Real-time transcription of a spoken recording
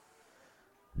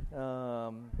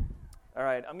All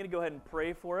right, I'm going to go ahead and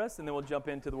pray for us, and then we'll jump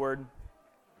into the Word.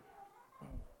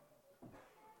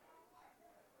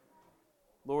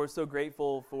 Lord, we're so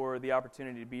grateful for the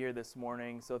opportunity to be here this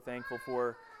morning, so thankful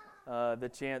for the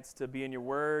chance to be in your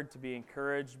Word, to be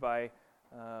encouraged by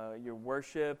your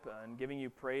worship, and giving you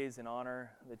praise and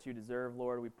honor that you deserve,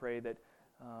 Lord. We pray that,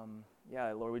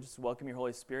 Lord, we just welcome your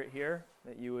Holy Spirit here,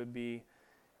 that you would be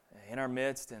in our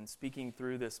midst and speaking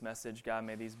through this message. God,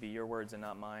 may these be your words and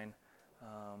not mine.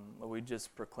 Lord, we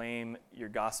just proclaim your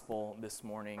gospel this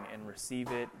morning and receive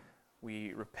it.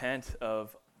 We repent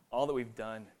of all that we've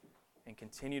done and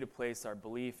continue to place our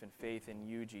belief and faith in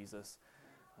you, Jesus.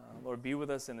 Lord, be with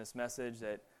us in this message,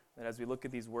 that as we look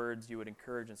at these words, you would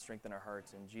encourage and strengthen our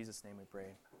hearts. In Jesus' name we pray.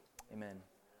 Amen.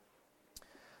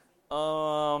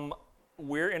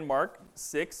 We're in Mark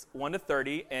 6,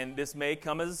 1-30, and this may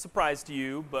come as a surprise to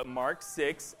you, but Mark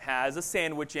 6 has a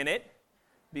sandwich in it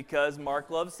because Mark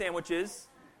loves sandwiches,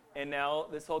 and now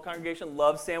this whole congregation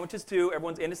loves sandwiches too.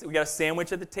 Everyone's into. We got a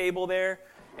sandwich at the table there,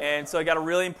 and so I got a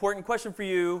really important question for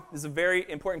you. This is a very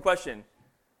important question.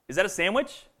 Is that a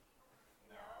sandwich?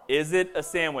 No. Is it a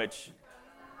sandwich?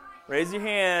 Raise your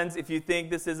hands if you think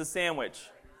this is a sandwich.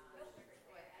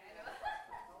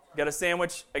 Got a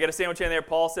sandwich? I got a sandwich in there.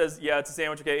 Paul says, yeah, it's a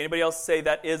sandwich. Okay, anybody else say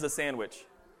that is a sandwich?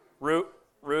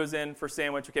 Rue's in for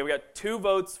sandwich. Okay, we got 2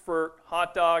 votes for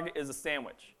hot dog is a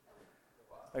sandwich.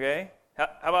 Okay, how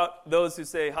about those who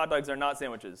say hot dogs are not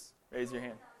sandwiches? Raise your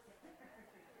hand.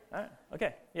 All right,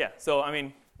 okay, yeah, so, I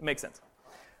mean, it makes sense.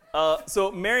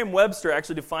 So Merriam-Webster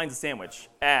actually defines a sandwich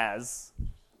as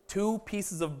 2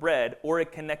 pieces of bread or a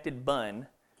connected bun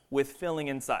with filling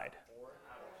inside.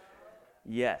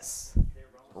 Yes.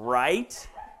 Right?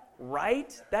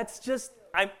 That's just,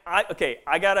 I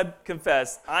gotta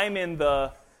confess, I'm in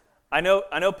the, I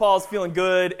know Paul's feeling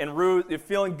good and Ruth, you're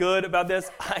feeling good about this.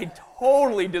 I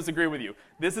totally disagree with you.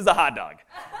 This is a hot dog.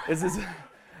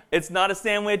 It's not a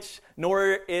sandwich,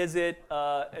 nor is it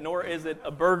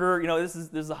a burger. You know, this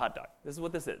is a hot dog. This is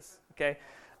what this is, okay?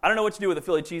 I don't know what you do with a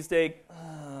Philly cheesesteak.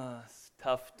 It's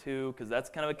tough too, because that's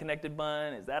kind of a connected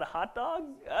bun. Is that a hot dog?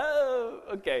 Oh,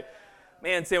 okay.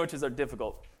 Man, sandwiches are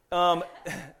difficult.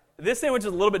 This sandwich is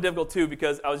a little bit difficult too,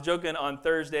 because I was joking on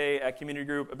Thursday at community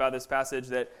group about this passage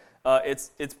that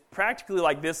it's practically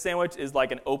like this sandwich is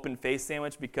like an open face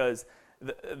sandwich, because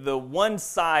the one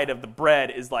side of the bread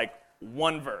is like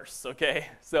one verse. Okay,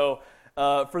 so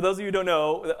for those of you who don't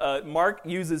know, Mark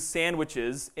uses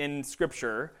sandwiches in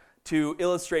Scripture to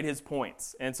illustrate his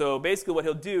points, and so basically what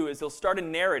he'll do is he'll start a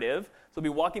narrative. So he'll be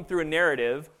walking through a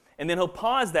narrative, and then he'll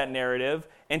pause that narrative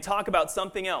and talk about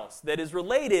something else that is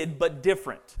related but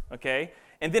different, okay?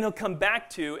 And then he'll come back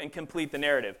to and complete the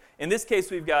narrative. In this case,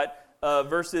 we've got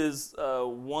verses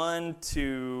 1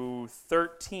 to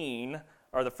 13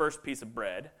 are the first piece of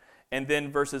bread, and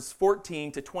then verses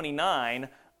 14 to 29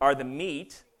 are the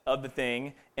meat of the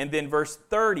thing, and then verse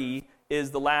 30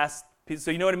 is the last piece. So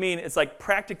you know what I mean? It's like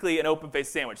practically an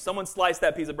open-faced sandwich. Someone sliced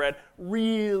that piece of bread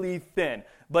really thin.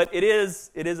 But it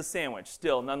is a sandwich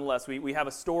still, nonetheless. We have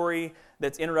a story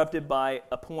that's interrupted by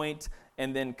a point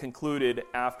and then concluded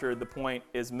after the point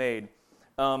is made.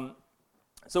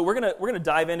 So we're gonna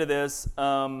dive into this.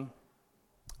 I'll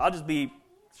just be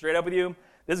straight up with you.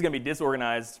 This is gonna be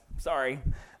disorganized. Sorry.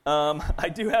 I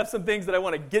do have some things that I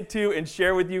want to get to and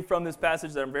share with you from this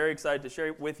passage that I'm very excited to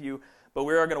share with you. But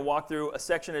we are going to walk through a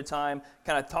section at a time,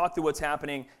 kind of talk through what's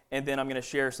happening, and then I'm going to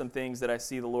share some things that I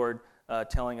see the Lord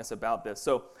telling us about this.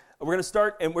 So we're going to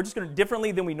start, and we're just going to,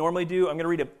 differently than we normally do, I'm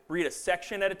going to read a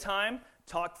section at a time,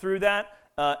 talk through that,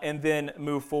 and then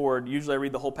move forward. Usually I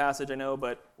read the whole passage, I know,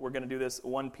 but we're going to do this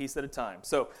one piece at a time.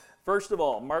 So first of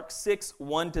all, Mark 6,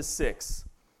 1-6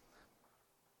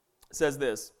 says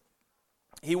this.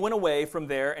 He went away from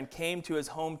there and came to his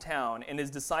hometown, and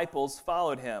his disciples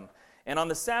followed him. And on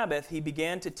the Sabbath he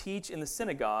began to teach in the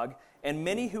synagogue, and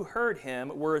many who heard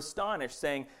him were astonished,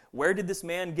 saying, "Where did this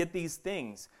man get these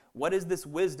things? What is this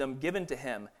wisdom given to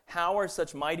him? How are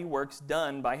such mighty works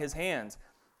done by his hands?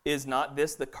 Is not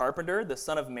this the carpenter, the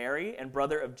son of Mary, and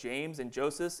brother of James and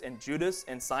Joseph and Judas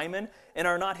and Simon? And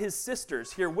are not his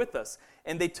sisters here with us?"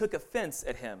 And they took offense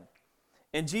at him.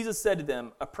 And Jesus said to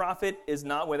them, "A prophet is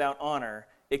not without honor,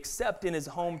 except in his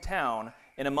hometown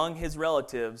and among his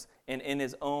relatives and in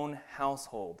his own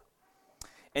household."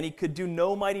 And he could do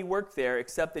no mighty work there,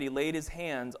 except that he laid his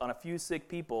hands on a few sick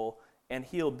people and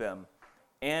healed them.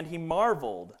 And he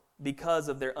marveled because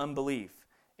of their unbelief.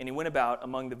 And he went about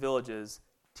among the villages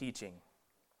teaching.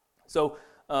 So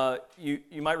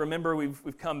you might remember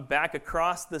we've come back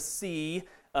across the sea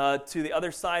to the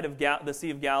other side of the Sea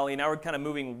of Galilee. Now we're kind of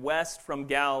moving west from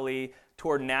Galilee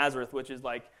toward Nazareth, which is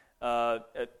like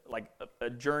a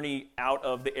journey out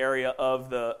of the area of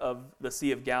the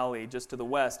Sea of Galilee, just to the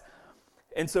west.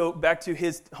 And so back to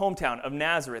his hometown of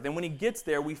Nazareth. And when he gets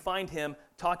there, we find him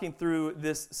talking through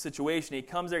this situation. He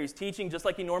comes there, he's teaching just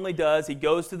like he normally does. He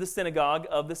goes to the synagogue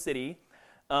of the city,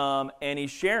 and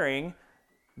he's sharing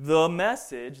the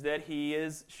message that he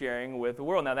is sharing with the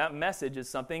world. Now, that message is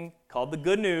something called the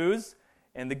good news,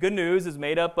 and the good news is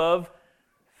made up of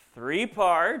 3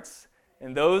 parts,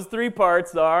 and those 3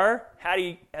 parts are,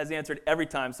 Hattie has answered every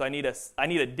time, so I need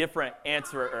a different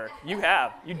answerer. You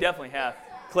definitely have.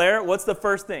 Claire, what's the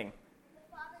first thing?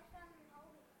 The Father, Son, and Holy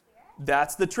Spirit.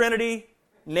 That's the Trinity.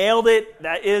 Nailed it.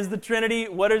 That is the Trinity.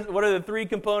 What are the 3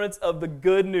 components of the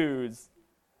good news?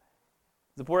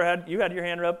 Zipporah, you had your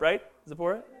hand up, right?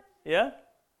 Zipporah? Yeah?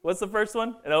 What's the first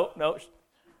one? No.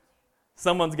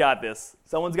 Someone's got this.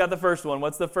 Someone's got the first one.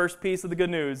 What's the first piece of the good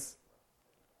news?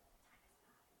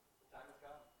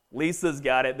 Lisa's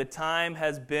got it. The time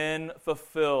has been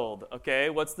fulfilled. Okay,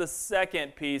 what's the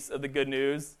second piece of the good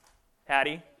news?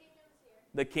 Hattie?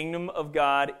 The kingdom of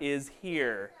God is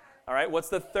here. All right, what's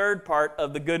the third part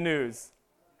of the good news?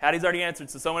 Hattie's already answered,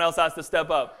 so someone else has to step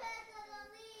up.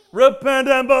 Repent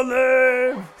and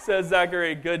believe, says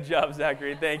Zachary. Good job,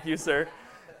 Zachary. Thank you, sir.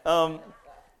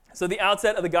 So the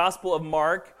outset of the Gospel of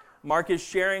Mark is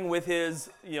sharing with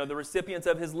the recipients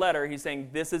of his letter. He's saying,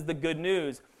 this is the good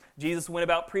news. Jesus went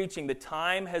about preaching. The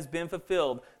time has been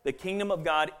fulfilled. The kingdom of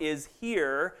God is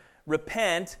here.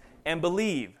 Repent and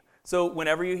believe. So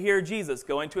whenever you hear Jesus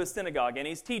go into a synagogue and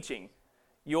he's teaching,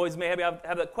 you always may have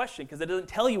that question because it doesn't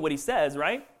tell you what he says,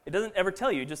 right? It doesn't ever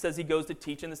tell you. It just says he goes to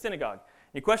teach in the synagogue.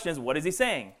 Your question is, what is he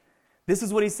saying? This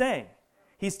is what he's saying.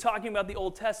 He's talking about the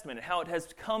Old Testament and how it has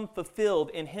come fulfilled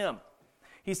in him.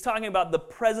 He's talking about the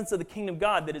presence of the kingdom of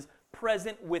God that is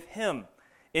present with him.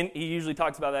 He usually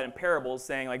talks about that in parables,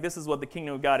 saying, like, this is what the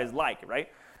kingdom of God is like, right?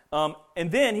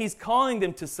 And then he's calling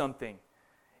them to something.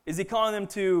 Is he calling them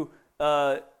to,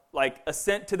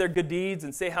 assent to their good deeds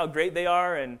and say how great they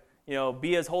are and,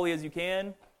 be as holy as you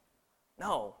can?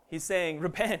 No. He's saying,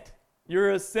 repent.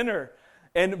 You're a sinner.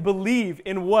 And believe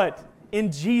in what?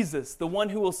 In Jesus, the one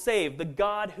who will save, the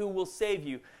God who will save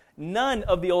you. None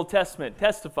of the Old Testament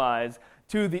testifies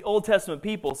to the Old Testament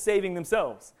people saving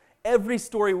themselves. Every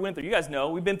story we went through, you guys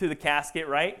know, we've been through the casket,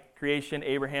 right? Creation,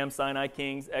 Abraham, Sinai,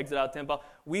 Kings, exit out temple.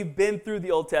 We've been through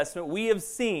the Old Testament. We have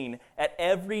seen at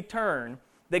every turn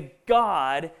that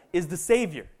God is the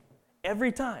Savior.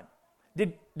 Every time.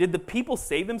 Did the people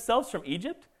save themselves from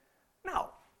Egypt? No.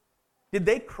 Did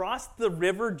they cross the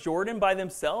river Jordan by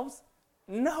themselves?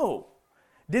 No.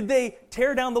 Did they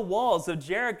tear down the walls of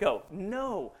Jericho?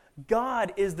 No.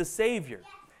 God is the Savior.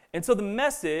 And so the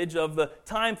message of the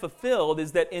time fulfilled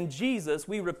is that in Jesus,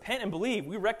 we repent and believe.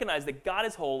 We recognize that God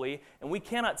is holy and we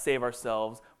cannot save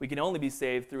ourselves. We can only be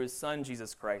saved through his Son,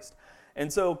 Jesus Christ.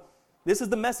 And so this is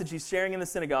the message he's sharing in the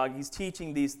synagogue. He's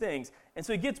teaching these things. And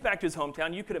so he gets back to his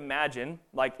hometown. You could imagine,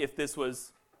 like if this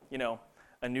was,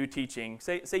 a new teaching.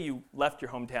 Say you left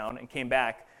your hometown and came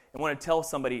back and want to tell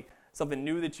somebody something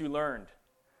new that you learned.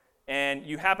 And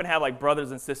you happen to have like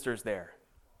brothers and sisters there,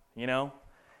 And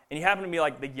you happen to be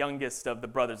like the youngest of the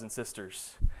brothers and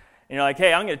sisters. And you're like,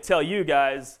 hey, I'm going to tell you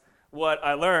guys what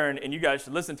I learned, and you guys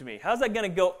should listen to me. How's that going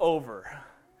to go over?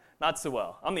 Not so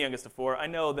well. I'm the youngest of 4. I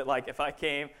know that if I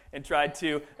came and tried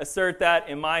to assert that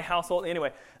in my household,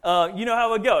 anyway, you know how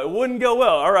it would go. It wouldn't go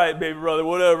well. All right, baby brother,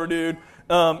 whatever, dude.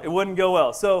 It wouldn't go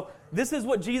well. So this is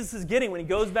what Jesus is getting when he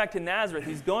goes back to Nazareth.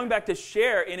 He's going back to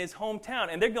share in his hometown,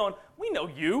 and they're going, we know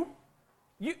you.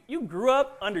 You grew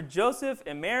up under Joseph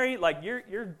and Mary, like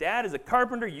your dad is a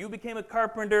carpenter, you became a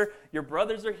carpenter, your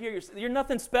brothers are here, you're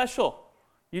nothing special.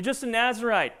 You're just a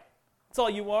Nazarite. That's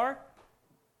all you are.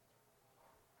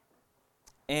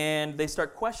 And they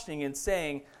start questioning and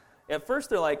saying, at first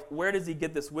they're like, where does he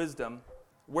get this wisdom?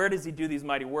 Where does he do these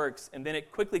mighty works? And then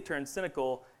it quickly turns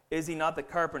cynical. Is he not the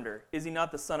carpenter? Is he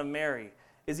not the son of Mary?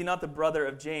 Is he not the brother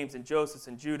of James and Joseph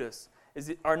and Judas?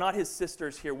 Are not his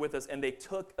sisters here with us? And they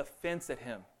took offense at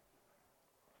him.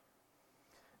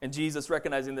 And Jesus,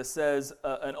 recognizing this, says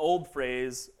an old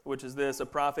phrase, which is this: a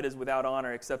prophet is without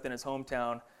honor except in his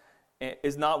hometown,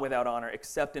 is not without honor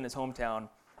except in his hometown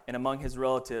and among his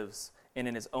relatives and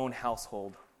in his own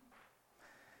household.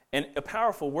 And a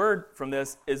powerful word from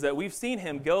this is that we've seen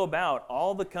him go about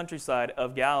all the countryside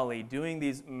of Galilee doing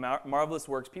these marvelous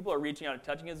works. People are reaching out and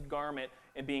touching his garment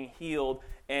and being healed,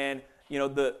 and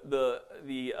the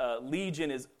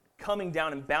legion is coming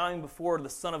down and bowing before the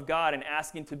Son of God and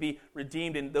asking to be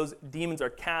redeemed, and those demons are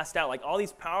cast out. Like all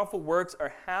these powerful works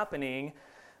are happening,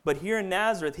 but here in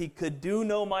Nazareth, he could do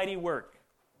no mighty work,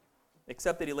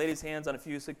 except that he laid his hands on a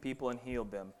few sick people and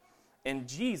healed them. And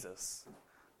Jesus,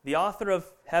 the author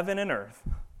of heaven and earth,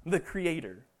 the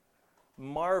Creator,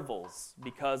 marvels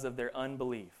because of their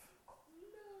unbelief.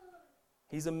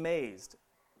 He's amazed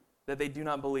that they do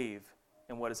not believe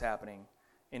in what is happening,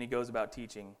 and he goes about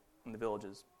teaching in the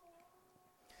villages.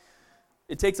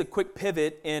 It takes a quick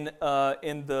pivot in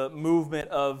the movement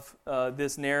of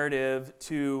this narrative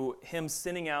to him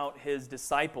sending out his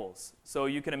disciples. So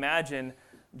you can imagine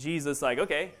Jesus like,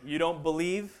 okay, you don't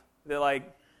believe that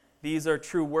like these are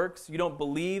true works? You don't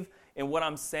believe in what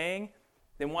I'm saying?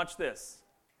 Then watch this.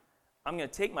 I'm going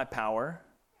to take my power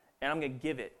and I'm going to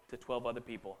give it to 12 other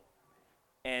people.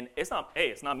 And it's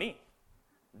not me.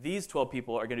 These 12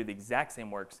 people are going to do the exact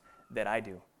same works that I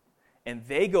do. And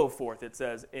they go forth, it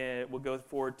says, we'll go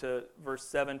forward to verse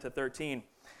 7 to 13.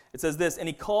 It says this, and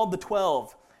he called the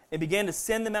 12 and began to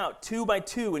send them out 2 by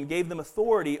 2 and gave them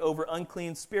authority over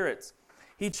unclean spirits.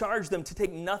 He charged them to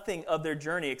take nothing of their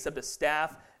journey except a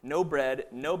staff, no bread,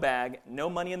 no bag,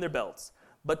 no money in their belts,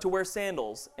 but to wear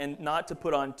sandals and not to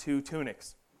put on 2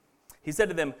 tunics. He said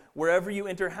to them, wherever you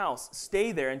enter a house,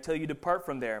 stay there until you depart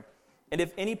from there. And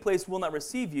if any place will not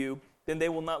receive you, then they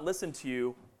will not listen to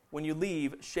you. When you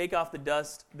leave, shake off the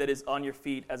dust that is on your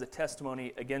feet as a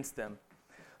testimony against them.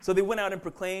 So they went out and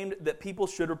proclaimed that people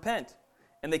should repent.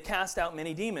 And they cast out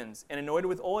many demons and anointed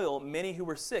with oil many who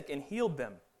were sick and healed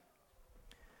them.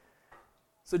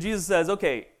 So Jesus says,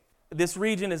 okay, this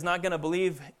region is not going to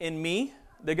believe in me.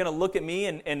 They're going to look at me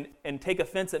and take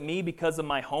offense at me because of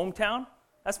my hometown.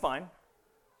 That's fine.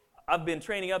 I've been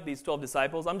training up these 12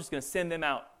 disciples. I'm just going to send them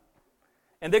out.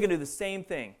 And they're going to do the same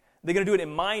thing. They're going to do it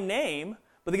in my name,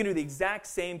 but they're going to do the exact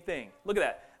same thing. Look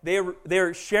at that.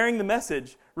 They're sharing the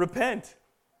message, repent,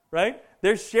 right?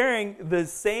 They're sharing the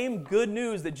same good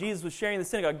news that Jesus was sharing in the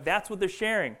synagogue. That's what they're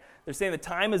sharing. They're saying the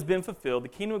time has been fulfilled. The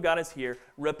kingdom of God is here.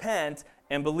 Repent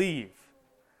and believe.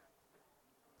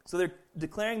 So they're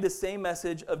declaring the same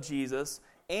message of Jesus,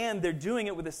 and they're doing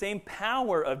it with the same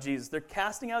power of Jesus. They're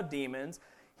casting out demons,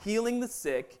 healing the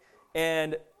sick,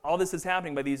 and all this is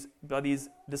happening by these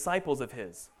disciples of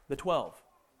his, the 12.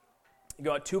 You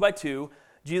go out 2 by 2.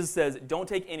 Jesus says, don't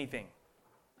take anything.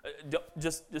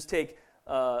 Just take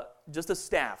just a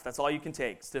staff. That's all you can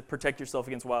take to protect yourself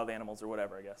against wild animals or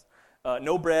whatever, I guess.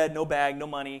 No bread, no bag, no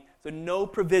money. So no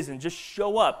provision. Just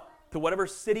show up to whatever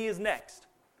city is next.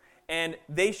 And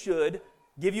they should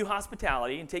give you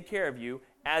hospitality and take care of you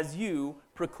as you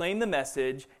proclaim the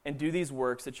message and do these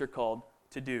works that you're called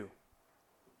to do.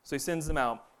 So he sends them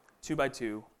out 2 by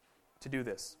 2 to do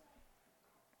this.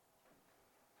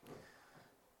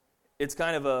 It's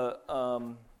kind of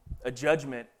a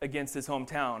judgment against his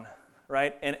hometown,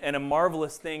 right? And a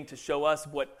marvelous thing to show us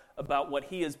about what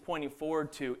he is pointing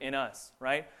forward to in us,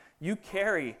 right? You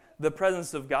carry the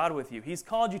presence of God with you. He's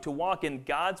called you to walk in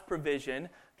God's provision.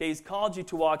 Okay, he's called you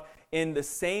to walk in the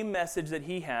same message that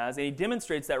he has, and he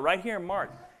demonstrates that right here in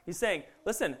Mark. He's saying,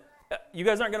 listen, you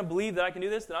guys aren't going to believe that I can do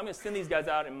this, then I'm going to send these guys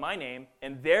out in my name,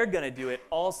 and they're going to do it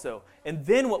also. And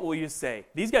then what will you say?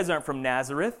 These guys aren't from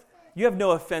Nazareth. You have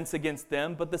no offense against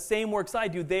them, but the same works I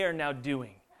do, they are now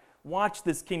doing. Watch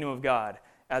this kingdom of God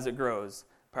as it grows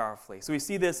powerfully. So we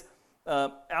see this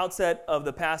outset of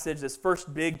the passage, this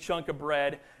first big chunk of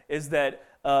bread, is that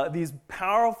these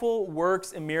powerful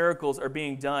works and miracles are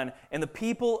being done, and the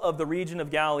people of the region of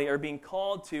Galilee are being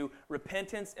called to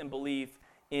repentance and belief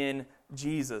in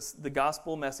Jesus. The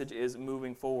gospel message is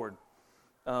moving forward.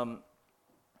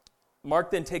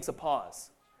 Mark then takes a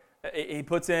pause. He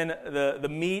puts in the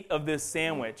meat of this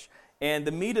sandwich. And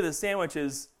the meat of the sandwich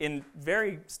is in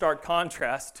very stark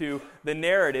contrast to the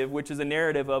narrative, which is a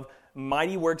narrative of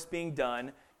mighty works being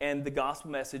done and the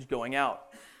gospel message going out.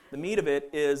 The meat of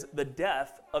it is the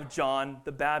death of John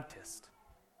the Baptist.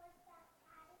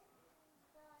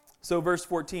 So verse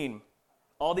 14,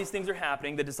 all these things are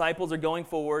happening. The disciples are going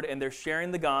forward and they're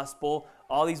sharing the gospel.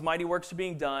 All these mighty works are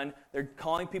being done. They're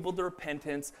calling people to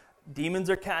repentance. Demons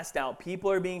are cast out.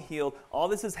 People are being healed. All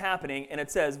this is happening, and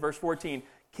it says, verse 14,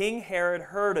 King Herod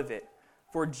heard of it,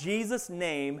 for Jesus'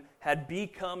 name had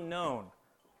become known.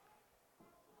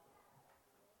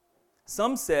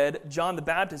 Some said John the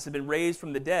Baptist had been raised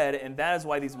from the dead, and that is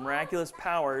why these miraculous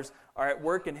powers are at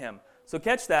work in him. So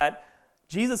catch that.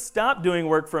 Jesus stopped doing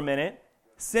work for a minute,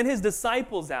 sent his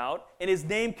disciples out, and his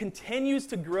name continues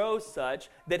to grow such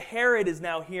that Herod is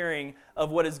now hearing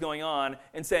of what is going on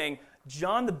and saying,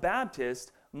 John the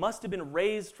Baptist must have been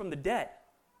raised from the dead.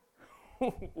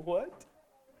 What?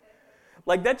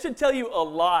 Like, that should tell you a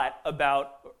lot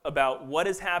about what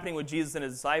is happening with Jesus and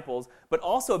his disciples, but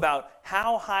also about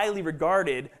how highly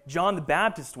regarded John the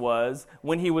Baptist was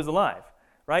when he was alive,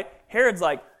 right? Herod's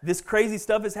like, this crazy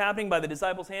stuff is happening by the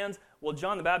disciples' hands. Well,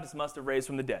 John the Baptist must have raised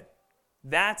from the dead.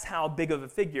 That's how big of a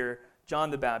figure John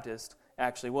the Baptist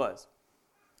actually was.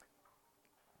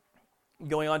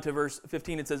 Going on to verse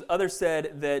 15, it says, others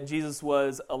said that Jesus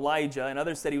was Elijah, and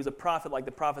others said he was a prophet like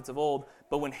the prophets of old.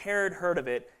 But when Herod heard of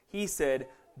it, he said,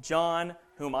 John,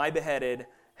 whom I beheaded,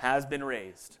 has been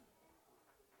raised.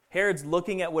 Herod's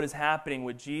looking at what is happening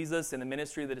with Jesus and the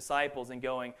ministry of the disciples and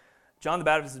going, John the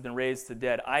Baptist has been raised to the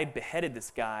dead. I beheaded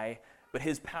this guy, but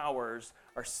his powers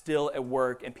are still at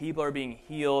work, and people are being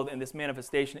healed, and this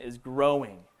manifestation is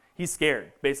growing. He's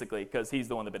scared, basically, because he's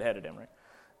the one that beheaded him,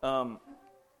 right?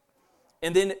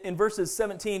 And then in verses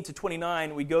 17 to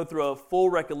 29, we go through a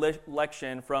full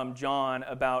recollection from John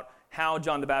about how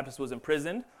John the Baptist was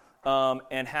imprisoned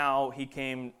and how he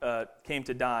came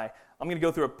to die. I'm going to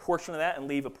go through a portion of that and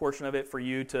leave a portion of it for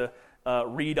you to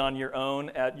read on your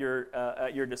own at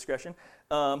your discretion.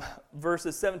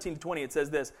 Verses 17 to 20, it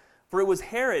says this, for it was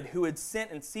Herod who had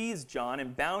sent and seized John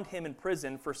and bound him in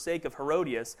prison for sake of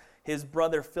Herodias, his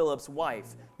brother Philip's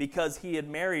wife, because he had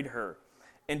married her.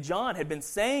 And John had been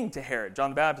saying to Herod,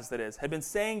 John the Baptist that is, had been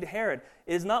saying to Herod,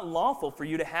 it is not lawful for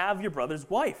you to have your brother's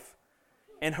wife.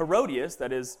 And Herodias,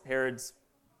 that is Herod's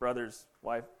brother's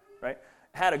wife, right,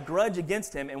 had a grudge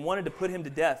against him and wanted to put him to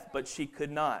death, but she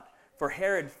could not. For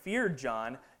Herod feared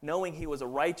John, knowing he was a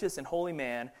righteous and holy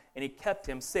man, and he kept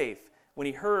him safe. When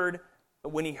he heard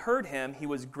him, he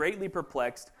was greatly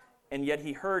perplexed, and yet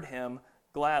he heard him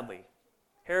gladly.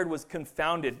 Herod was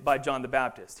confounded by John the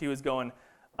Baptist. He was going,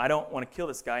 I don't want to kill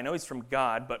this guy. I know he's from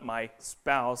God, but my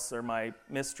spouse or my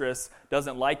mistress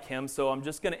doesn't like him, so I'm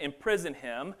just going to imprison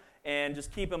him and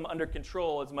just keep him under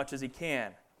control as much as he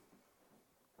can.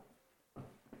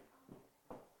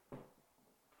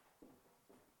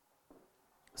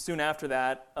 Soon after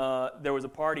that, there was a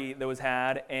party that was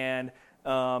had, and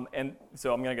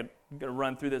so I'm going to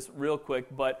run through this real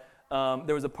quick, but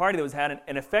there was a party that was had,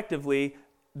 and effectively,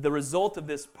 the result of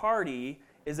this party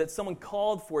is that someone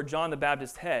called for John the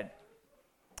Baptist's head.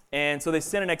 And so they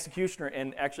sent an executioner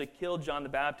and actually killed John the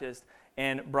Baptist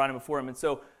and brought him before him. And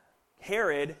so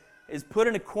Herod is put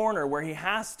in a corner where he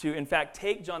has to, in fact,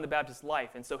 take John the Baptist's life.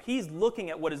 And so he's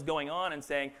looking at what is going on and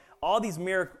saying, all these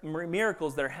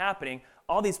miracles that are happening,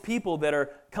 all these people that are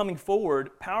coming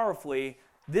forward powerfully,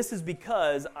 this is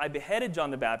because I beheaded John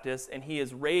the Baptist and he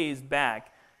is raised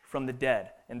back from the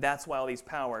dead. And that's why all these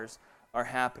powers are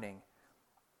happening.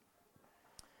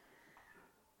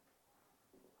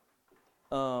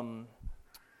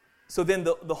 So then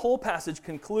the whole passage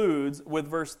concludes with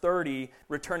verse 30,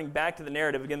 returning back to the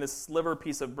narrative. Again, this sliver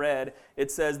piece of bread,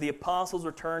 it says, the apostles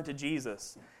returned to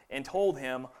Jesus and told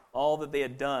him all that they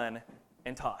had done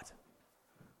and taught.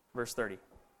 Verse 30.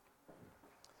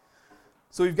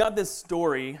 So we've got this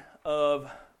story of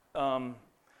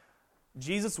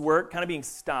Jesus' work kind of being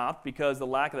stopped because of the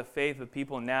lack of the faith of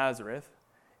people in Nazareth.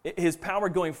 His power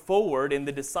going forward in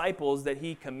the disciples that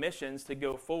he commissions to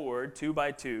go forward 2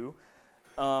 by 2.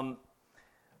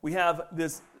 We have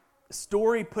this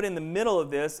story put in the middle of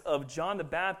this of John the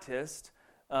Baptist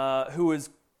who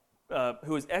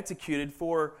was executed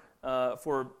for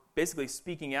basically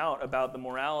speaking out about the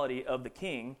morality of the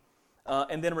king.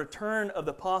 And then a return of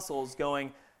the apostles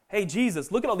going, hey,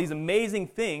 Jesus, look at all these amazing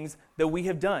things that we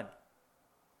have done.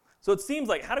 So it seems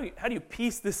like, how do you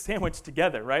piece this sandwich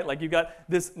together, right? Like you've got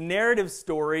this narrative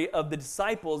story of the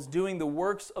disciples doing the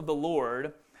works of the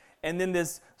Lord, and then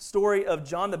this story of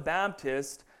John the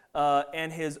Baptist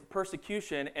and his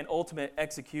persecution and ultimate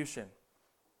execution.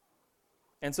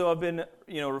 And so I've been,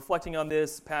 reflecting on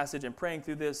this passage and praying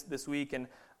through this week, and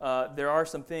there are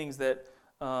some things that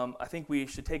I think we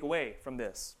should take away from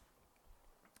this.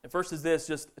 And first is this,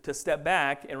 just to step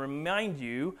back and remind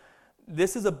you,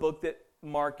 this is a book that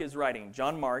Mark is writing.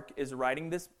 John Mark is writing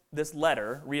this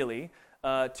letter, really,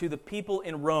 to the people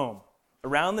in Rome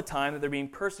around the time that they're being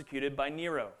persecuted by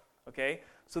Nero. Okay?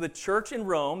 So the church in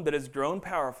Rome that has grown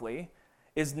powerfully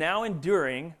is now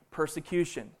enduring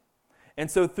persecution. And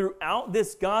so throughout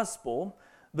this gospel,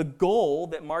 the goal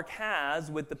that Mark has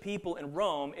with the people in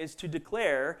Rome is to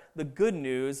declare the good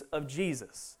news of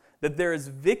Jesus, that there is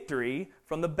victory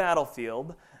from the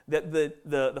battlefield, that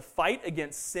the fight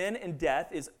against sin and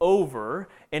death is over,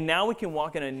 and now we can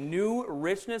walk in a new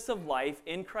richness of life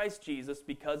in Christ Jesus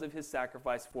because of his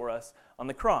sacrifice for us on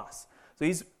the cross. So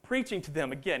he's preaching to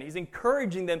them again. He's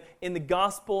encouraging them in the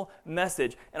gospel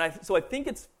message. And so I think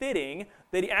it's fitting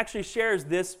that he actually shares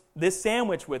this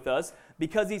sandwich with us,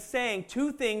 because he's saying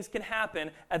two things can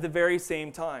happen at the very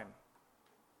same time.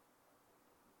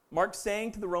 Mark's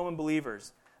saying to the Roman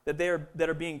believers that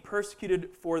are being persecuted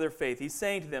for their faith, he's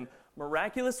saying to them,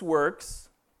 miraculous works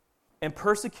and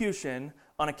persecution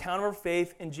on account of our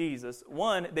faith in Jesus,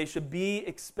 one, they should be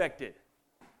expected.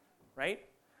 right?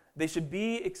 They should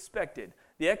be expected.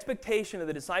 The expectation of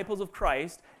the disciples of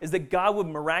Christ is that God would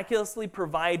miraculously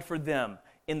provide for them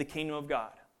in the kingdom of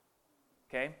God.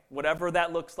 Okay? Whatever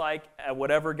that looks like, at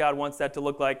whatever God wants that to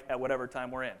look like at whatever time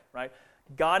we're in, right?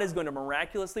 God is going to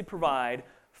miraculously provide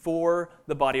for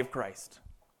the body of Christ.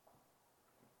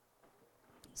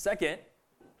 Second,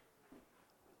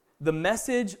 the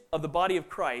message of the body of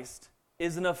Christ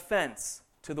is an offense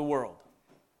to the world.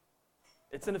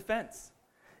 It's an offense.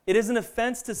 It is an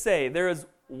offense to say there is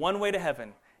one way to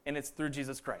heaven, and it's through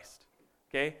Jesus Christ.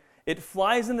 Okay? It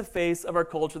flies in the face of our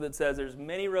culture that says there's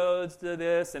many roads to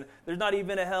this, and there's not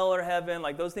even a hell or heaven,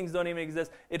 like those things don't even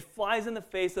exist. It flies in the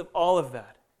face of all of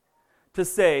that to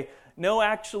say, no,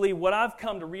 actually, what I've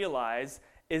come to realize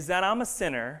is that I'm a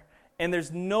sinner, and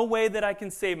there's no way that I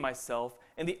can save myself,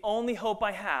 and the only hope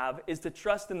I have is to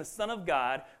trust in the Son of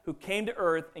God who came to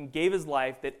earth and gave his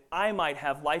life that I might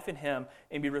have life in him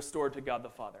and be restored to God the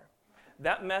Father.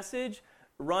 That message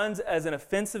runs as an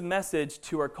offensive message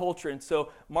to our culture. And so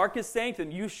Mark is saying to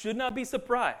them, you should not be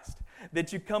surprised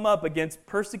that you come up against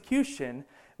persecution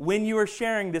when you are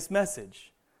sharing this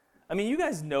message. I mean, you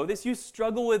guys know this. You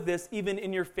struggle with this even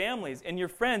in your families and your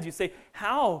friends. You say,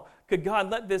 how could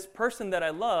God let this person that I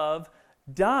love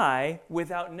die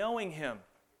without knowing him?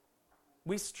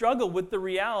 We struggle with the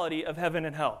reality of heaven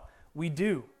and hell. We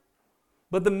do.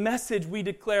 But the message we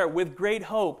declare with great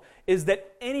hope is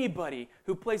that anybody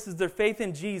who places their faith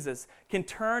in Jesus can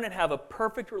turn and have a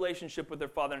perfect relationship with their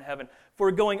Father in heaven,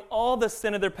 foregoing all the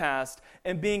sin of their past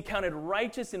and being counted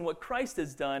righteous in what Christ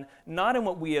has done, not in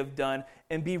what we have done,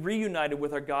 and be reunited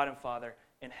with our God and Father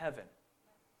in heaven.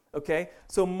 Okay?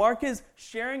 So Mark is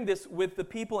sharing this with the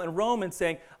people in Rome and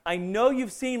saying, I know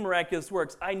you've seen miraculous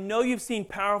works. I know you've seen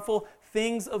powerful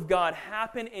things of God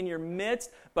happen in your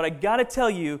midst, but I got to tell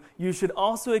you, you should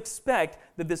also expect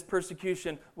that this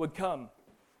persecution would come.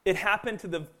 It happened to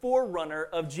the forerunner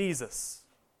of Jesus,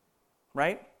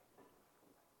 right?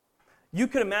 You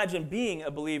could imagine being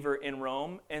a believer in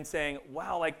Rome and saying,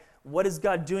 wow, like, what is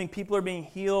God doing? People are being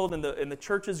healed and the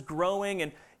church is growing,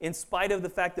 and in spite of the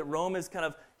fact that Rome is kind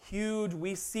of huge,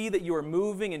 we see that you are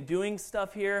moving and doing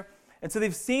stuff here. And so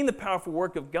they've seen the powerful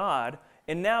work of God,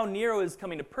 and now Nero is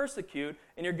coming to persecute,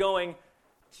 and you're going,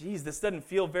 geez, this doesn't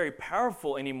feel very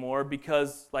powerful anymore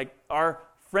because like our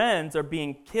friends are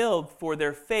being killed for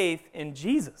their faith in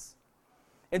Jesus.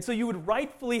 And so you would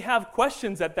rightfully have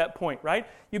questions at that point, right?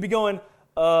 You'd be going,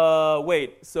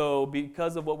 wait, so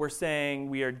because of what we're saying,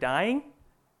 we are dying?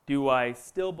 Do I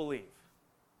still believe?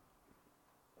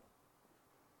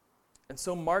 And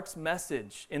so Mark's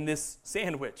message in this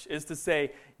sandwich is to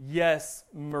say, yes,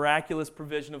 miraculous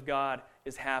provision of God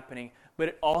is happening, but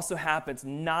it also happens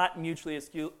not mutually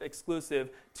exclusive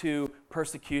to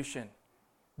persecution.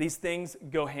 These things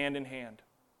go hand in hand.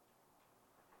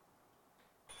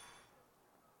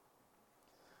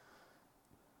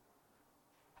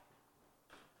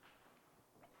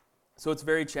 So it's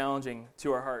very challenging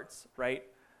to our hearts, right?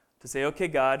 To say, okay,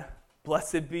 God,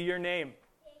 blessed be your name.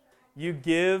 You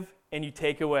give and you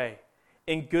take away.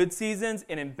 In good seasons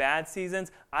and in bad seasons,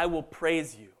 I will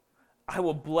praise you. I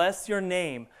will bless your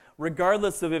name.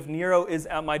 Regardless of if Nero is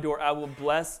at my door, I will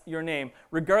bless your name.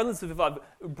 Regardless of if I've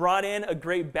brought in a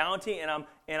great bounty and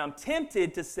I'm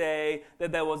tempted to say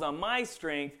that was on my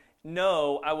strength,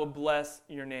 no, I will bless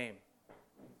your name.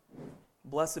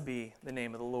 Blessed be the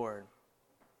name of the Lord.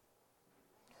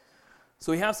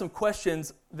 So we have some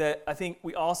questions that I think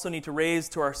we also need to raise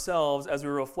to ourselves as we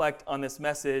reflect on this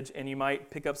message, and you might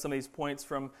pick up some of these points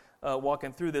from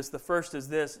walking through this. The first is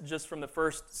this, just from the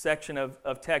first section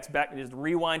of text, back, just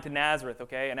rewind to Nazareth,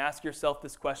 okay, and ask yourself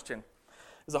this question.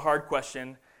 It's a hard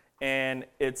question, and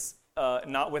it's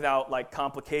not without like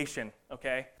complication,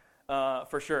 okay,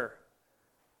 for sure.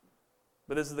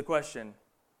 But this is the question.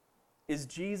 Is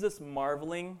Jesus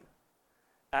marveling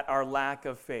at our lack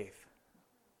of faith?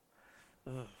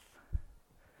 Ugh.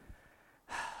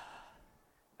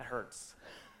 That hurts,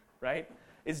 right?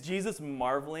 Is Jesus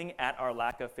marveling at our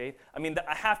lack of faith? I mean,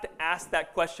 I have to ask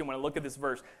that question when I look at this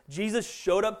verse. Jesus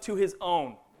showed up to his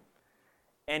own,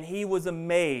 and he was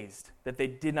amazed that they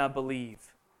did not believe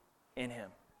in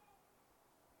him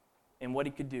and what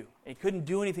he could do. And he couldn't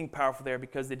do anything powerful there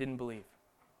because they didn't believe.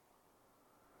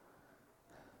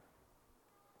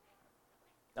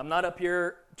 I'm not up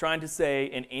here trying to say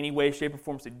in any way, shape, or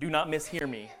form, so do not mishear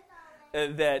me,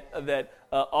 that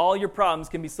all your problems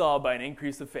can be solved by an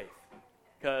increase of faith,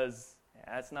 because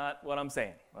that's not what I'm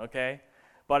saying, okay?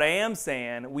 But I am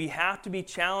saying we have to be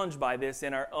challenged by this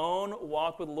in our own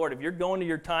walk with the Lord. If you're going to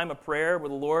your time of prayer with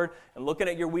the Lord and looking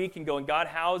at your week and going, God,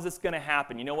 how is this going to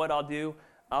happen? You know what I'll do?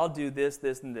 I'll do this,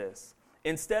 this, and this.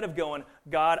 Instead of going,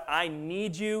 God, I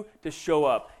need you to show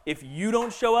up. If you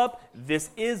don't show up,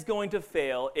 this is going to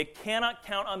fail. It cannot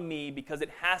count on me because it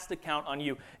has to count on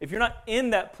you. If you're not in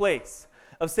that place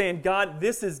of saying, God,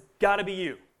 this has got to be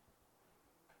you,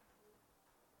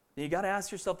 then you got to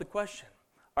ask yourself the question,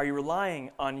 are you relying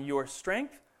on your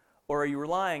strength or are you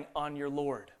relying on your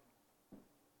Lord?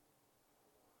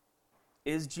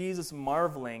 Is Jesus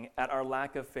marveling at our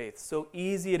lack of faith? So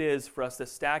easy it is for us to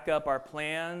stack up our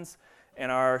plans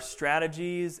and our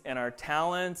strategies and our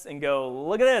talents and go,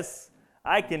 look at this,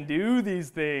 I can do these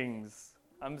things.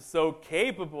 I'm so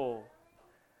capable.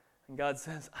 And God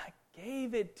says, I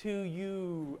gave it to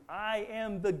you. I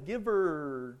am the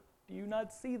giver. Do you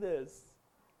not see this?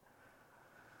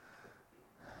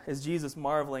 Is Jesus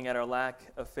marveling at our lack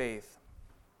of faith?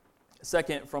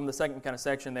 Second, from the second kind of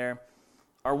section there,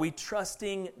 are we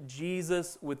trusting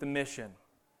Jesus with the mission?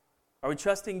 Are we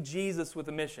trusting Jesus with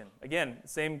a mission? Again,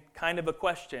 same kind of a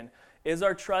question. Is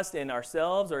our trust in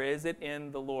ourselves or is it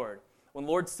in the Lord? When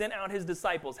the Lord sent out his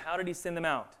disciples, how did he send them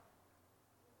out?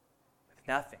 With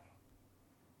nothing.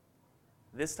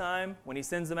 This time, when he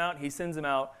sends them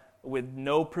out with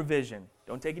no provision.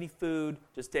 Don't take any food.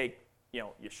 Just take,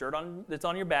 your shirt on that's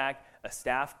on your back, a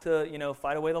staff to,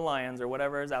 fight away the lions or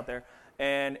whatever is out there,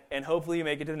 and hopefully you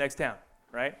make it to the next town,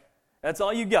 right? That's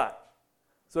all you got.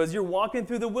 So as you're walking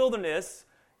through the wilderness,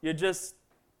 you just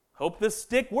hope this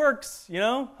stick works,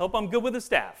 hope I'm good with the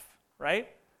staff, right?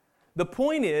 The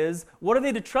point is, what are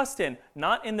they to trust in?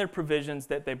 Not in their provisions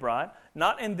that they brought,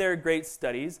 not in their great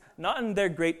studies, not in their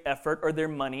great effort or their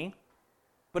money,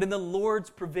 but in the Lord's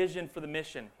provision for the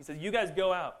mission. He says, you guys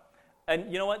go out.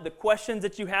 And you know what? The questions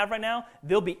that you have right now,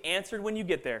 they'll be answered when you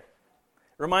get there.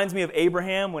 It reminds me of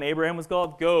Abraham, when Abraham was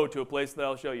called, go to a place that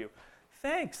I'll show you.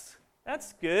 Thanks.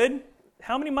 That's good.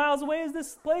 How many miles away is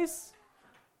this place?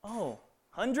 Oh,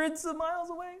 hundreds of miles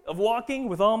away of walking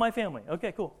with all my family.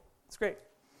 Okay, cool. That's great.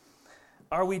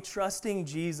 Are we trusting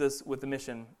Jesus with the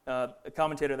mission? A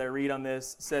commentator that I read on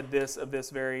this said this of this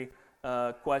very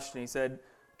question. He said,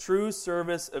 true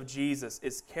service of Jesus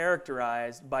is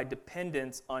characterized by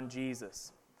dependence on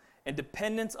Jesus. And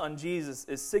dependence on Jesus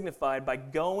is signified by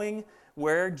going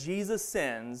where Jesus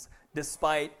sends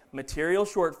despite material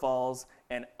shortfalls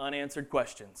and unanswered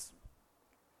questions.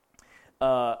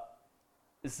 I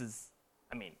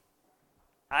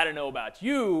don't know about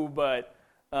you, but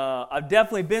I've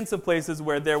definitely been some places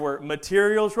where there were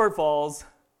material shortfalls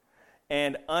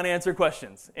and unanswered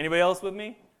questions. Anybody else with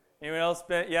me? Anybody else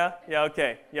been? Yeah? Yeah,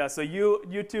 okay. Yeah, so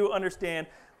you two understand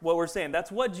what we're saying.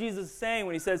 That's what Jesus is saying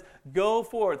when he says, go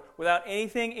forth without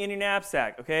anything in your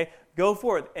knapsack, okay? Go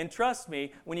forth. And trust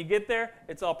me, when you get there,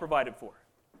 it's all provided for.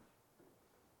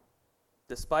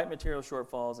 Despite material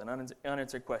shortfalls and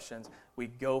unanswered questions, we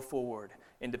go forward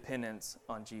in dependence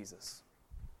on Jesus.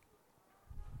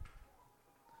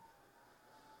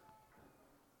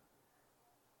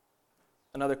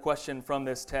 Another question from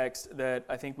this text that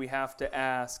I think we have to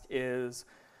ask is,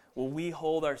 will we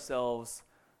hold ourselves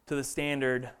to the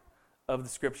standard of the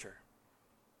Scripture?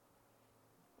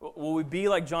 Will we be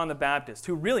like John the Baptist,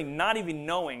 who really not even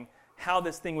knowing how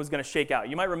this thing was going to shake out?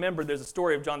 You might remember there's a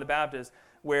story of John the Baptist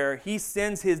where he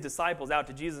sends his disciples out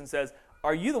to Jesus and says,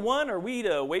 are you the one or are we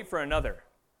to wait for another?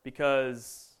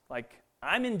 Because,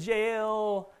 I'm in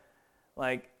jail,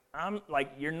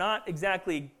 you're not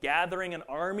exactly gathering an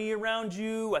army around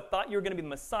you. I thought you were going to be the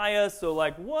Messiah, so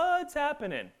what's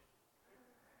happening?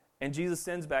 And Jesus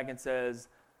sends back and says,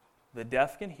 the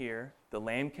deaf can hear, the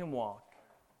lame can walk,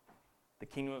 the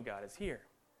kingdom of God is here.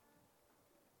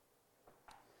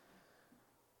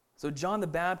 So John the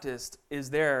Baptist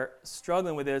is there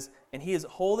struggling with this, and he is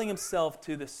holding himself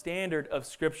to the standard of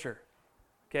Scripture.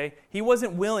 Okay? He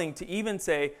wasn't willing to even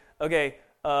say, okay,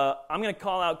 I'm going to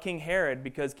call out King Herod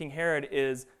because King Herod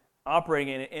is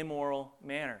operating in an immoral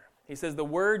manner. He says, the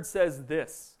Word says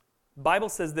this. The Bible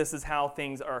says this is how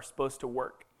things are supposed to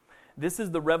work. This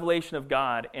is the revelation of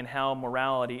God and how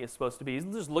morality is supposed to be. He's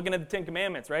just looking at the Ten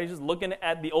Commandments, right? He's just looking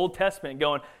at the Old Testament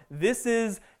going, this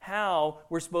is how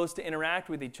we're supposed to interact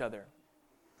with each other.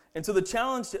 And so the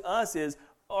challenge to us is,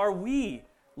 are we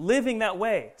living that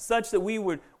way such that we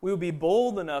would be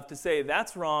bold enough to say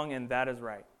that's wrong and that is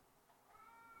right?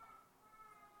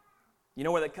 You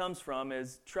know where that comes from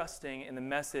is trusting in the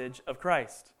message of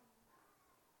Christ.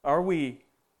 Are we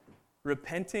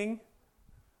repenting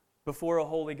before a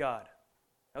holy God?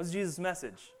 That was Jesus'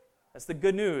 message. That's the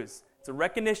good news. It's a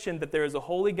recognition that there is a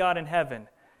holy God in heaven,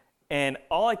 and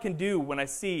all I can do when I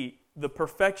see the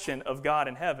perfection of God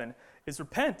in heaven is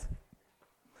repent,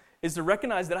 is to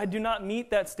recognize that I do not meet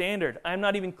that standard. I am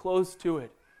not even close to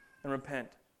it, and repent.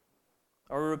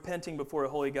 Are we repenting before a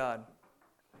holy God?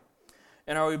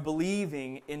 And are we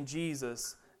believing in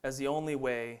Jesus as the only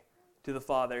way to the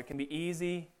Father? It can be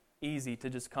easy to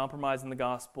just compromise in the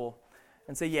gospel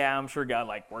and say, yeah, I'm sure God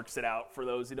works it out for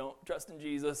those who don't trust in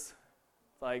Jesus.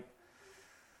 It's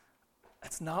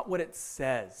that's not what it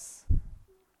says.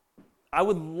 I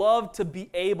would love to be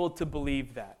able to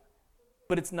believe that,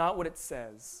 but it's not what it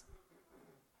says.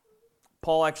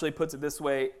 Paul actually puts it this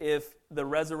way: if the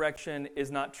resurrection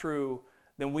is not true,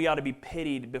 then we ought to be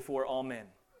pitied before all men.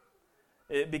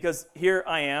 Because here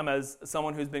I am as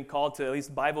someone who's been called to at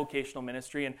least bivocational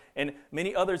ministry, and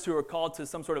many others who are called to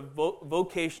some sort of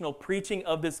vocational preaching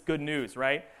of this good news,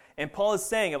 right? And Paul is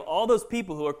saying, of all those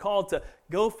people who are called to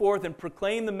go forth and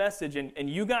proclaim the message, and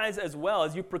you guys as well,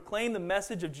 as you proclaim the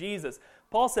message of Jesus,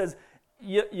 Paul says,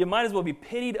 you might as well be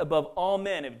pitied above all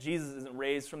men if Jesus isn't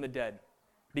raised from the dead,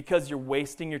 because you're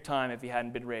wasting your time if he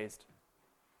hadn't been raised.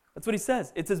 That's what he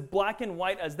says. It's as black and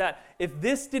white as that. If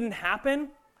this didn't happen,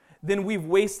 then we've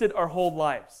wasted our whole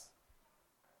lives.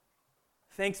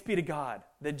 Thanks be to God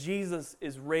that Jesus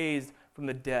is raised from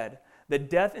the dead,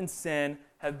 that death and sin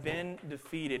have been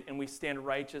defeated, and we stand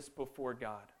righteous before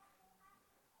God.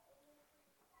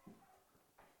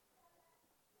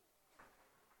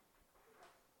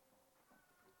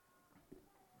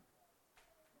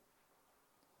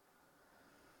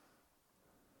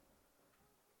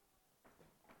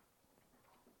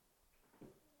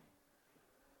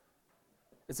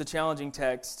 It's a challenging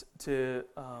text to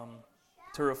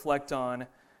reflect on,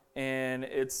 and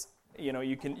it's,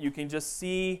 you can just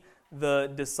see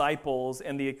the disciples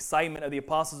and the excitement of the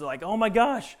apostles are like, oh my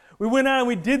gosh, we went out and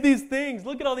we did these things.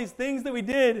 Look at all these things that we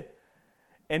did.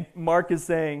 And Mark is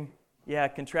saying, yeah,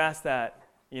 contrast that,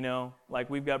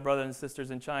 we've got brothers and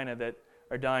sisters in China that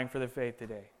are dying for their faith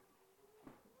today.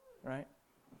 Right?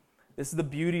 This is the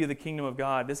beauty of the kingdom of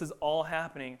God. This is all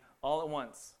happening all at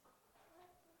once.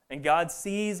 And God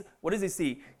sees, what does he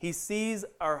see? He sees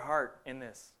our heart in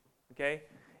this, okay?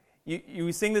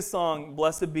 You sing this song,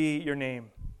 blessed be your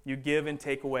name. You give and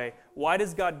take away. Why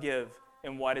does God give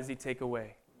and why does he take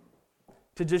away?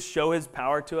 To just show his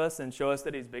power to us and show us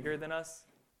that he's bigger than us?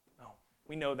 No,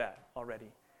 we know that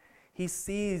already. He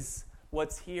sees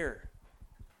what's here.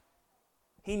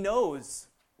 He knows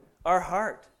our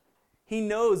heart. He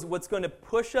knows what's going to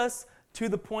push us to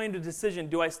the point of decision.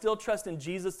 Do I still trust in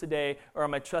Jesus today, or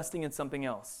am I trusting in something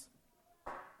else?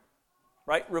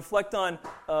 Right? Reflect on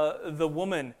the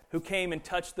woman who came and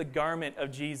touched the garment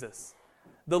of Jesus.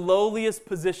 The lowliest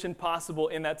position possible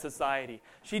in that society.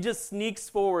 She just sneaks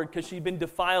forward because she'd been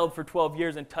defiled for 12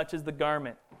 years and touches the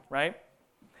garment, right?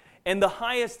 And the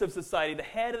highest of society, the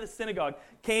head of the synagogue,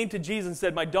 came to Jesus and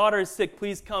said, my daughter is sick,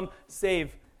 please come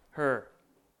save her.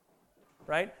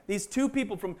 Right? These two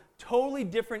people from totally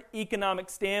different economic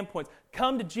standpoints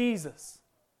come to Jesus.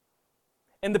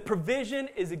 And the provision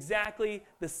is exactly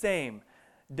the same.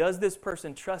 Does this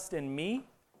person trust in me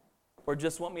or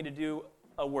just want me to do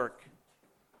a work?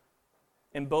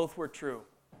 And both were true.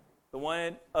 The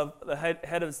one of the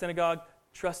head of the synagogue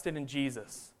trusted in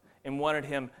Jesus and wanted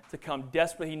him to come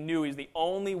desperately. He knew the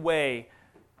only way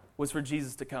was for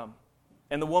Jesus to come.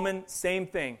 And the woman, same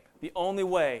thing. The only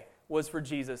way was for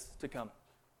Jesus to come.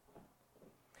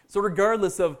 So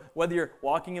regardless of whether you're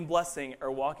walking in blessing or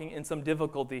walking in some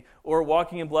difficulty, or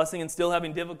walking in blessing and still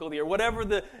having difficulty, or whatever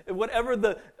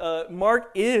the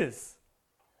mark is,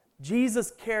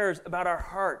 Jesus cares about our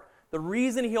heart. The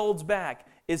reason he holds back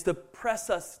is to press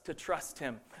us to trust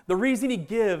him. The reason he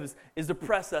gives is to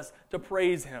press us to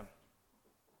praise him.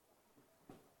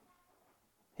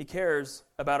 He cares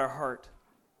about our heart.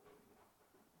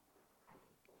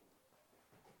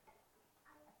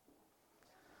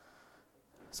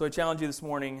 So I challenge you this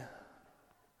morning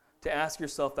to ask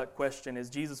yourself that question: is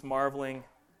Jesus marveling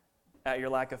at your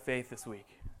lack of faith this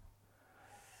week?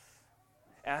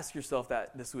 Ask yourself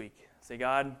that this week. Say,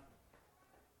 God,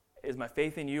 is my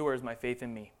faith in you or is my faith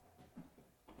in me?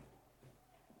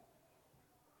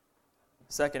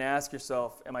 Second, ask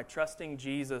yourself, am I trusting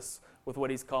Jesus with what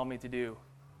he's called me to do,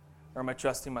 or am I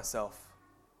trusting myself?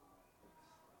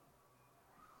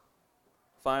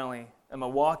 Finally, am I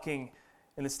walking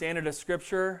in the standard of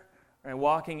Scripture, or am I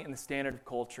walking in the standard of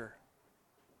culture?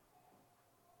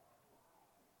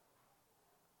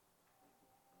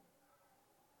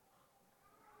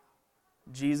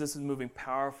 Jesus is moving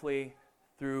powerfully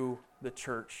through the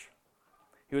church.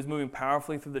 He was moving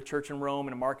powerfully through the church in Rome,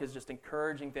 and Mark is just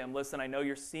encouraging them, listen, I know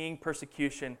you're seeing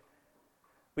persecution,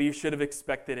 but you should have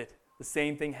expected it. The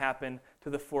same thing happened to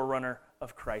the forerunner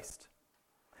of Christ.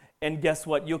 And guess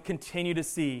what? You'll continue to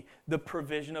see the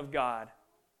provision of God.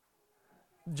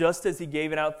 Just as he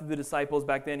gave it out through the disciples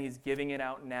back then, he's giving it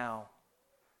out now.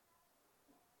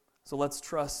 So let's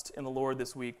trust in the Lord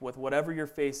this week with whatever you're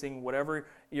facing, whatever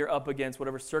you're up against,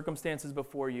 whatever circumstances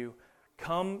before you.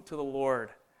 Come to the Lord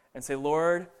and say,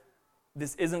 Lord,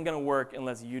 this isn't going to work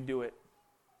unless you do it,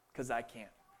 because I can't.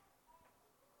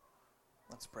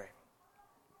 Let's pray.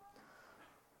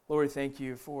 Lord, thank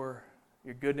you for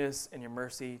your goodness and your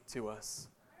mercy to us.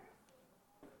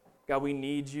 God, we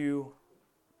need you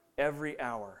every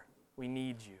hour. We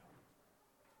need you.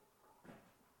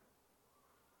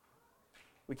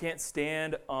 We can't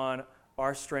stand on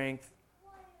our strength.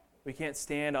 We can't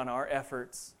stand on our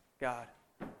efforts, God.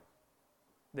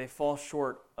 They fall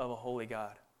short of a holy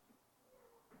God.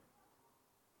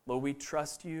 Lord, we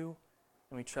trust you,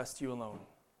 and we trust you alone.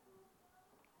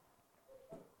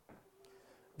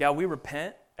 God, we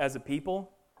repent as a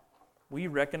people. We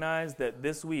recognize that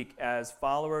this week, as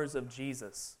followers of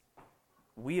Jesus,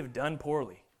 we have done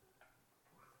poorly.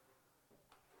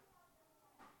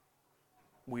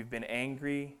 We've been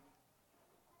angry.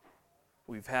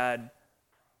 We've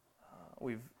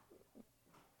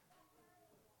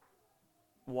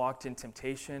walked in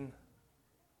temptation.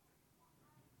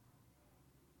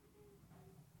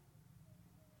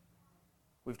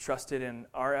 We've trusted in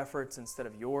our efforts instead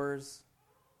of yours.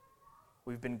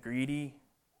 We've been greedy.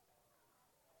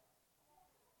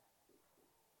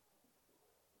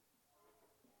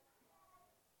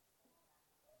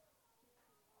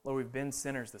 Lord, we've been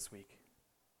sinners this week,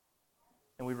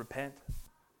 and we repent.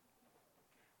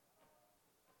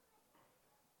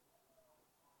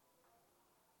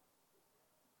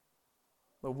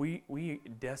 Lord, we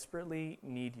desperately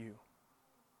need you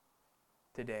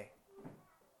today.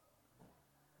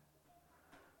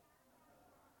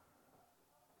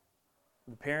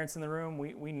 The parents in the room,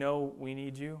 we know we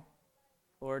need you,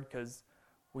 Lord, because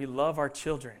we love our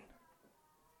children.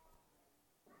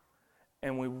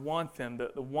 And we want them,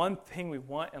 the one thing we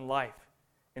want in life,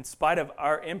 in spite of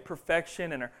our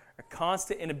imperfection and our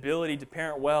constant inability to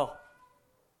parent well.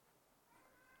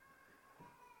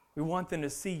 We want them to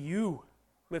see you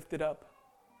lifted up,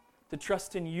 to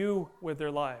trust in you with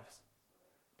their lives,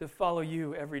 to follow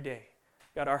you every day.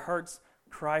 God, our hearts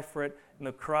cry for it, and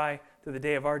they'll cry to the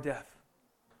day of our death.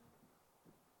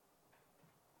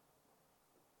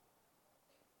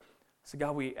 So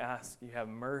God, we ask you have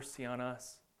mercy on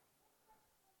us.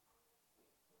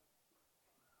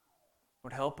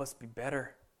 Lord, help us be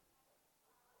better.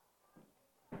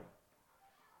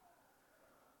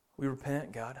 We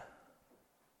repent, God.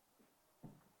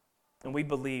 And we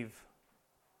believe.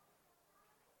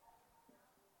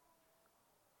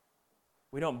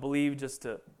 We don't believe just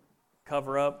to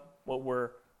cover up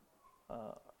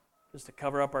just to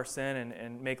cover up our sin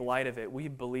and make light of it. We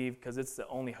believe because it's the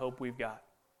only hope we've got.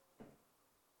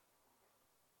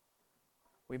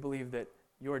 We believe that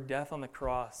your death on the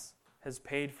cross has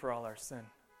paid for all our sin,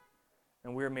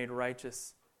 and we are made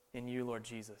righteous in you, Lord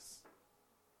Jesus.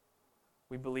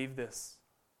 We believe this.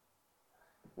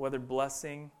 Whether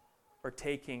blessing or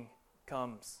taking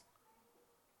comes,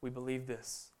 we believe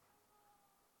this.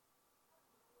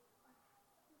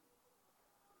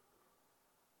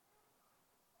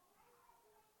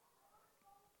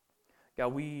 God,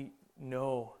 we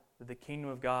know that the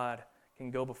kingdom of God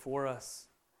can go before us.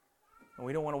 And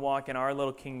we don't want to walk in our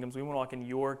little kingdoms. We want to walk in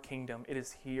your kingdom. It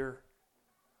is here.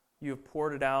 You have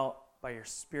poured it out by your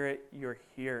Spirit. You're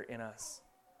here in us.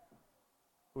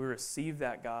 We receive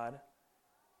that, God.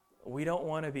 We don't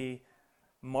want to be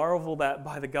marveled at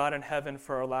by the God in heaven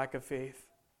for our lack of faith.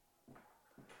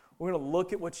 We're going to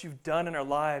look at what you've done in our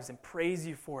lives and praise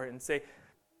you for it and say,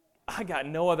 I got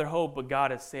no other hope but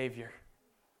God as Savior.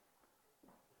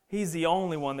 He's the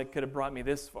only one that could have brought me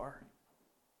this far.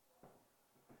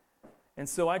 And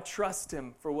so I trust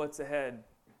him for what's ahead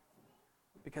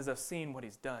because I've seen what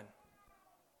he's done.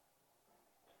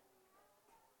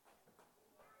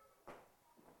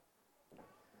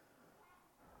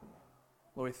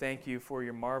 Lord, we thank you for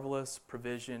your marvelous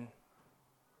provision.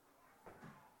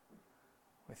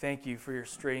 We thank you for your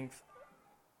strength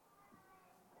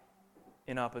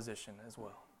in opposition as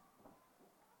well.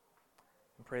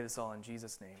 We pray this all in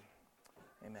Jesus' name.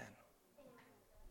 Amen.